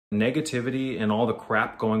Negativity and all the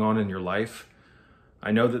crap going on in your life,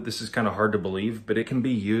 I know that this is kind of hard to believe, but it can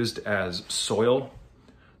be used as soil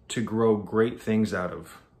to grow great things out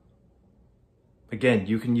of. Again,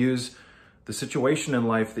 you can use the situation in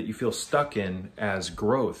life that you feel stuck in as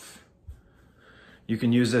growth. You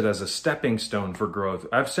can use it as a stepping stone for growth.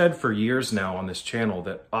 I've said for years now on this channel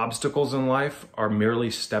that obstacles in life are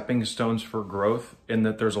merely stepping stones for growth, and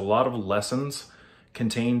that there's a lot of lessons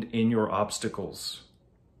contained in your obstacles.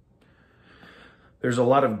 There's a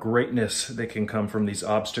lot of greatness that can come from these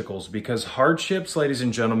obstacles, because hardships, ladies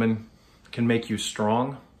and gentlemen, can make you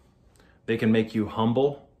strong. They can make you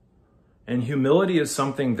humble. And humility is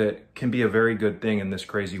something that can be a very good thing in this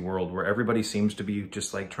crazy world where everybody seems to be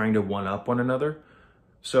just like trying to one up one another.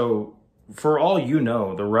 So for all you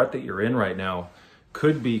know, the rut that you're in right now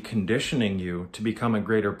could be conditioning you to become a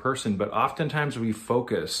greater person. But oftentimes we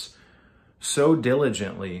focus so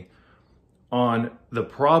diligently on the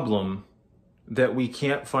problem that we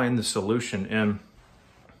can't find the solution. And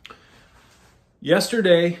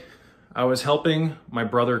yesterday, I was helping my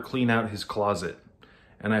brother clean out his closet,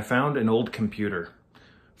 and I found an old computer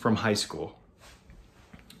from high school.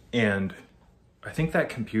 And I think that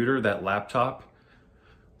computer, that laptop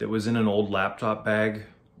that was in an old laptop bag,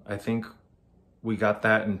 I think we got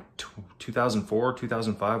that in 2004,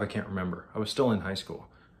 2005, I can't remember. I was still in high school.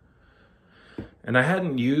 And I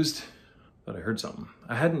hadn't used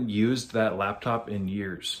that laptop in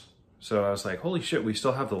years. So I was like, holy shit, we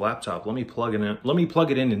still have the laptop. Let me plug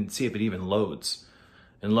it in and see if it even loads.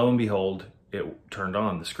 And lo and behold, it turned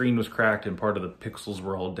on. The screen was cracked and part of the pixels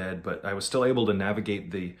were all dead, but I was still able to navigate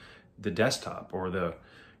the desktop or the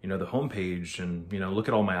homepage and, look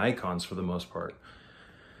at all my icons for the most part.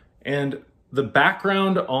 And the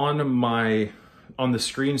background on the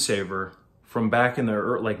screensaver from back in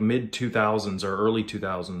the mid 2000s or early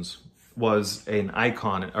 2000s was an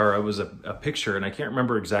icon, or it was a picture, and I can't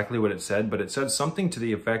remember exactly what it said, but it said something to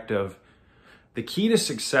the effect of, the key to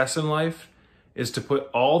success in life is to put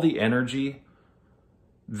all the energy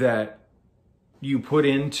that you put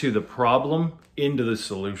into the problem into the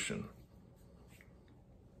solution.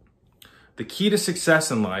 The key to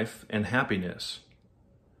success in life and happiness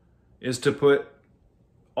is to put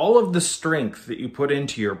all of the strength that you put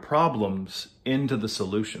into your problems into the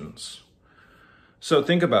solutions. So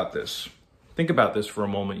think about this. Think about this for a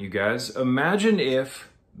moment, you guys. Imagine if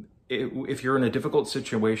you're in a difficult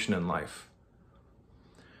situation in life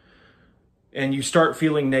and you start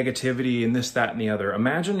feeling negativity and this, that, and the other.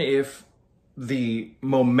 Imagine if the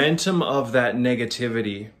momentum of that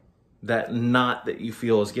negativity, that knot that you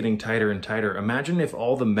feel is getting tighter and tighter. Imagine if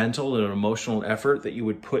all the mental and emotional effort that you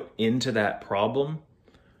would put into that problem,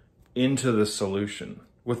 into the solution,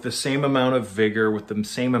 with the same amount of vigor, with the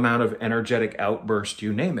same amount of energetic outburst,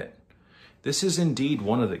 you name it. This is indeed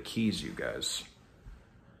one of the keys, you guys.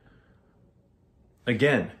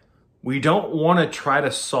 Again, we don't want to try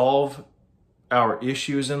to solve our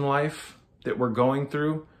issues in life that we're going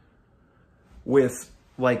through with,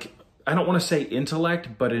 I don't want to say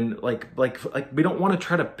intellect, but in we don't want to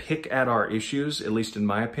try to pick at our issues, at least in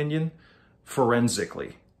my opinion,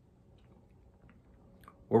 forensically.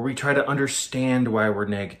 Where we try to understand why we're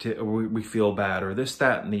negative, or we feel bad, or this,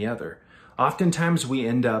 that, and the other. Oftentimes we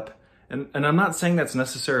end up, and I'm not saying that's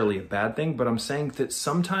necessarily a bad thing, but I'm saying that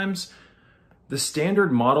sometimes the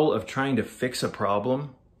standard model of trying to fix a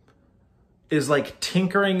problem is like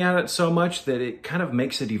tinkering at it so much that it kind of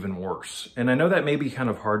makes it even worse. And I know that may be kind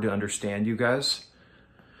of hard to understand, you guys,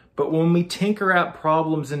 but when we tinker at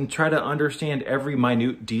problems and try to understand every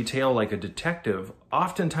minute detail like a detective,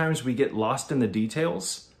 oftentimes we get lost in the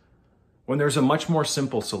details when there's a much more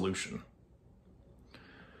simple solution.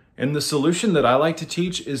 And the solution that I like to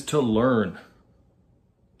teach is to learn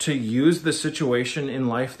to use the situation in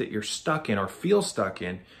life that you're stuck in or feel stuck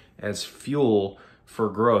in as fuel for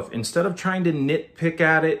growth. Instead of trying to nitpick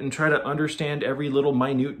at it and try to understand every little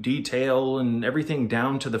minute detail and everything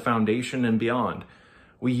down to the foundation and beyond,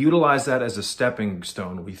 we utilize that as a stepping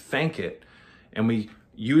stone. We thank it and we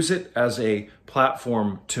use it as a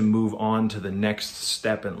platform to move on to the next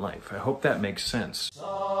step in life. I hope that makes sense.